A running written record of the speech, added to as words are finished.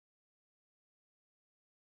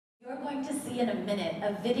We're going to see in a minute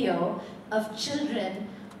a video of children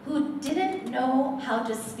who didn't know how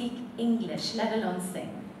to speak English, let alone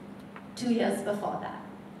sing, 2 years before that.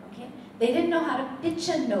 Okay? They didn't know how to pitch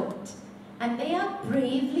a note, and they are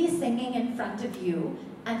bravely singing in front of you,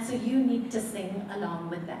 and so you need to sing along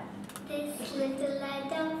with them. This little light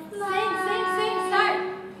of mine, sing, start!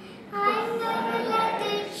 I'm gonna let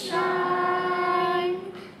it shine.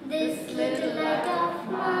 This little light of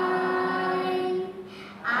mine,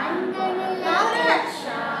 I'm gonna let it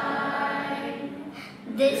shine.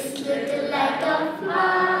 This little light of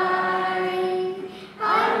mine,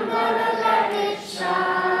 I'm gonna let it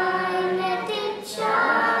shine. Let it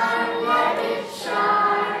shine, let it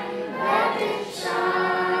shine, let it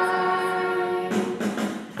shine.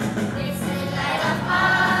 This little light of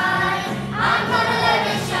mine, I'm gonna let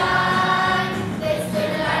it shine. This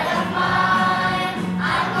little light of mine,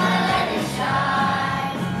 I'm gonna let it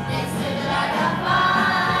shine. This little light of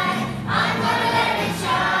mine, I'm gonna let it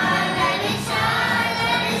shine. Let it shine,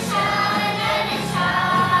 let it shine, let it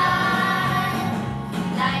shine.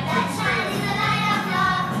 Light that shines is the light of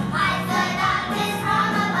love, hides the darkness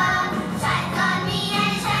from above. Shines on me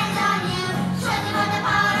and shines on you, shows you what the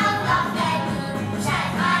power of love can do.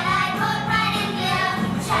 Shines my light both bright and clear,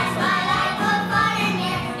 shines my light both far and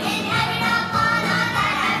near. In every dark corner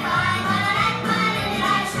that I find, gonna let my little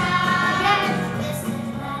light shine. This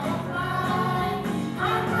little light of mine,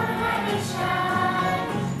 I'm gonna let it shine.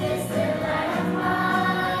 This little light of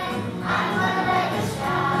mine, I'm gonna let it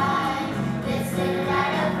shine. This little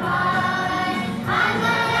light of mine, I'm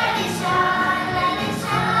gonna let it shine. Let it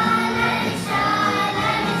shine, let it shine,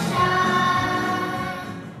 let it shine.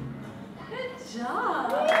 Good job!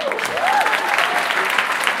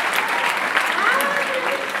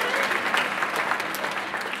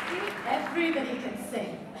 Everybody can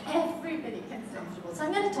sing. Everybody can sing. So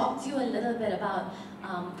I'm going to talk to you a little bit about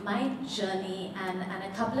my journey and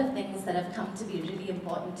a couple of things that have come to be really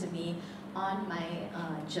important to me on my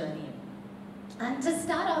journey. And to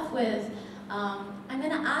start off with, I'm going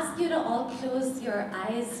to ask you to all close your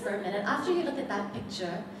eyes for a minute. After you look at that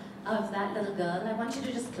picture of that little girl, I want you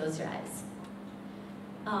to just close your eyes.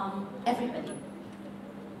 Everybody.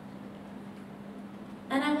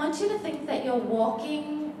 And I want you to think that you're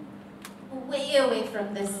walking way away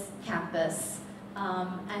from this campus,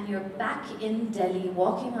 and you're back in Delhi,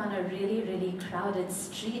 walking on a really, really crowded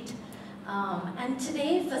street. And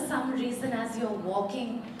today, for some reason, as you're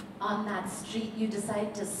walking on that street, you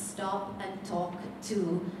decide to stop and talk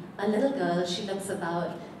to a little girl. She looks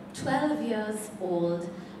about 12 years old.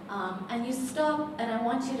 And you stop, and I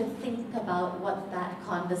want you to think about what that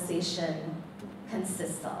conversation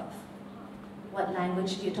consists of. What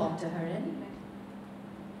language do you talk to her in?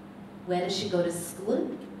 Where does she go to school?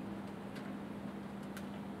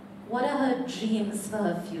 What are her dreams for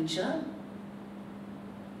her future?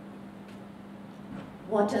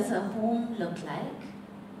 What does her home look like?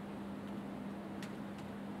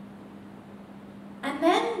 And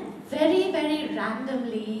then, very, very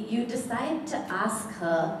randomly, you decide to ask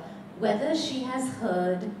her whether she has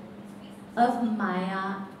heard of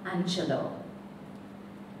Maya Angelou.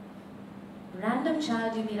 Random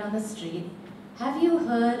child you meet on the street, have you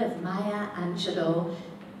heard of Maya Angelou?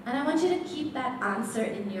 And I want you to keep that answer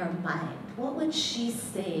in your mind. What would she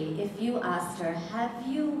say if you asked her, have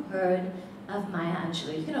you heard of Maya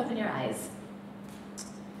Angelou? You can open your eyes.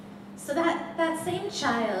 So that same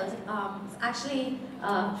child is actually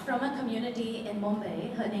from a community in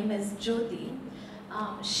Mumbai. Her name is Jyoti.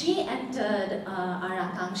 She entered our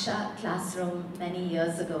Akanksha classroom many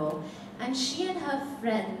years ago, and she and her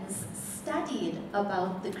friends studied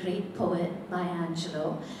about the great poet Maya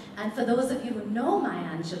Angelou. And for those of you who know Maya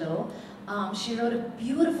Angelou, she wrote a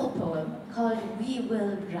beautiful poem called We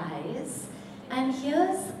Will Rise. And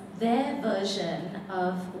here's their version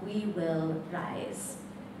of We Will Rise.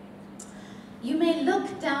 You may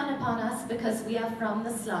look down upon us because we are from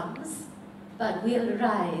the slums, but we'll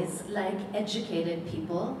rise like educated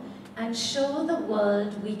people and show the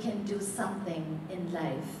world we can do something in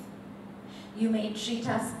life. You may treat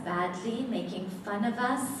us badly, making fun of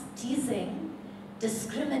us, teasing,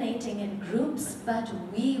 discriminating in groups, but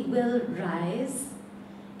we will rise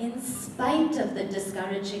in spite of the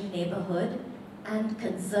discouraging neighborhood and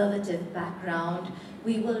conservative background.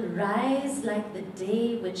 We will rise like the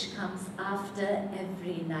day which comes after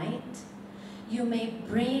every night. You may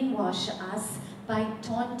brainwash us by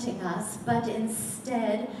taunting us, but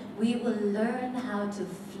instead we will learn how to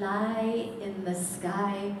fly in the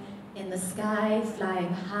sky,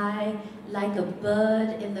 flying high like a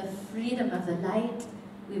bird in the freedom of the light.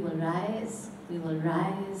 We will rise, we will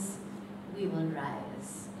rise, we will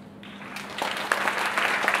rise.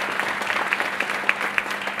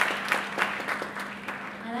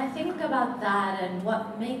 about that, and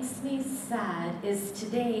what makes me sad is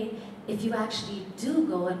today, if you actually do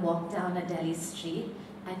go and walk down a Delhi street,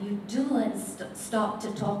 and you do stop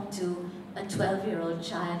to talk to a 12-year-old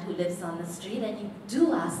child who lives on the street, and you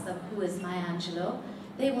do ask them, who is Maya Angelou,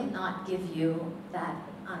 they will not give you that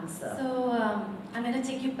answer. So I'm going to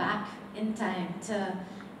take you back in time to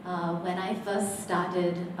when I first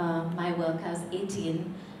started my work. I was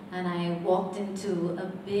 18, and I walked into a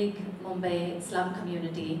big Mumbai slum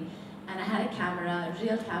community, and I had a camera, a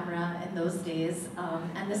real camera in those days,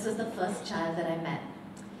 and this was the first child that I met.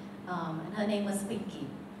 And her name was Pinky.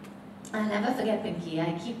 I'll never forget Pinky.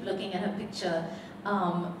 I keep looking at her picture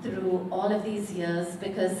through all of these years,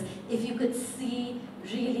 because if you could see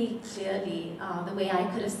really clearly the way I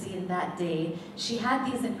could have seen that day, she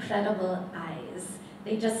had these incredible eyes.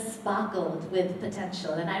 They just sparkled with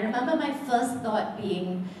potential. And I remember my first thought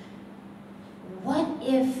being, what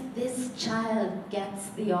if this child gets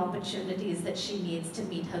the opportunities that she needs to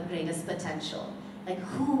meet her greatest potential? Like,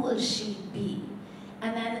 who will she be?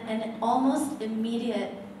 And then an almost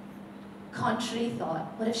immediate contrary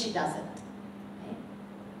thought, what if she doesn't? Right?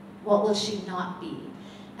 What will she not be?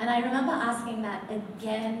 And I remember asking that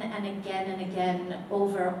again and again and again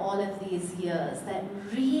over all of these years, that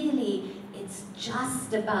really it's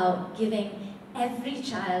just about giving every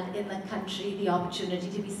child in the country the opportunity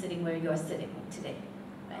to be sitting where you're sitting today.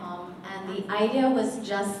 Right? And the idea was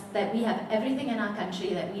just that we have everything in our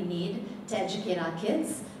country that we need to educate our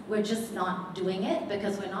kids. We're just not doing it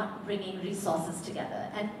because we're not bringing resources together.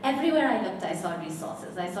 And everywhere I looked, I saw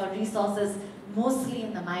resources. I saw resources mostly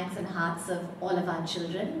in the minds and hearts of all of our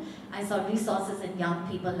children. I saw resources in young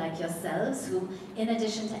people like yourselves who, in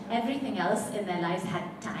addition to everything else in their lives,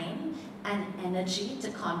 had time and energy to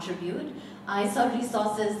contribute. I saw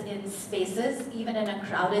resources in spaces, even in a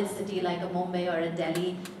crowded city like a Mumbai or a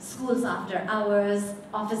Delhi, schools after hours,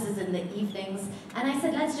 offices in the evenings, and I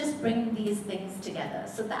said, let's just bring these things together.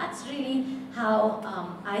 So that's really how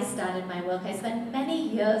I started my work. I spent many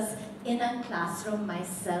years in a classroom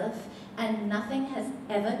myself, and nothing has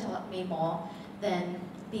ever taught me more than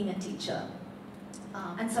being a teacher.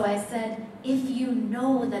 And so I said, if you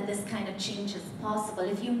know that this kind of change is possible,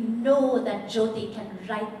 if you know that Jyoti can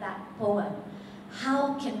write that poem,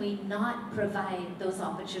 how can we not provide those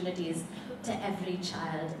opportunities to every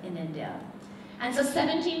child in India? And so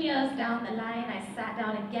 17 years down the line, I sat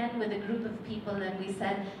down again with a group of people and we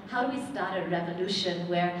said, how do we start a revolution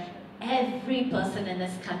where every person in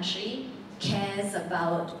this country cares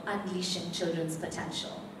about unleashing children's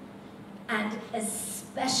potential? And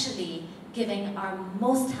especially giving our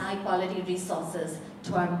most high quality resources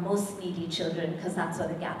to our most needy children, because that's where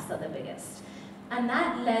the gaps are the biggest. And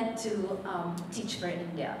that led to Teach for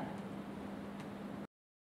India.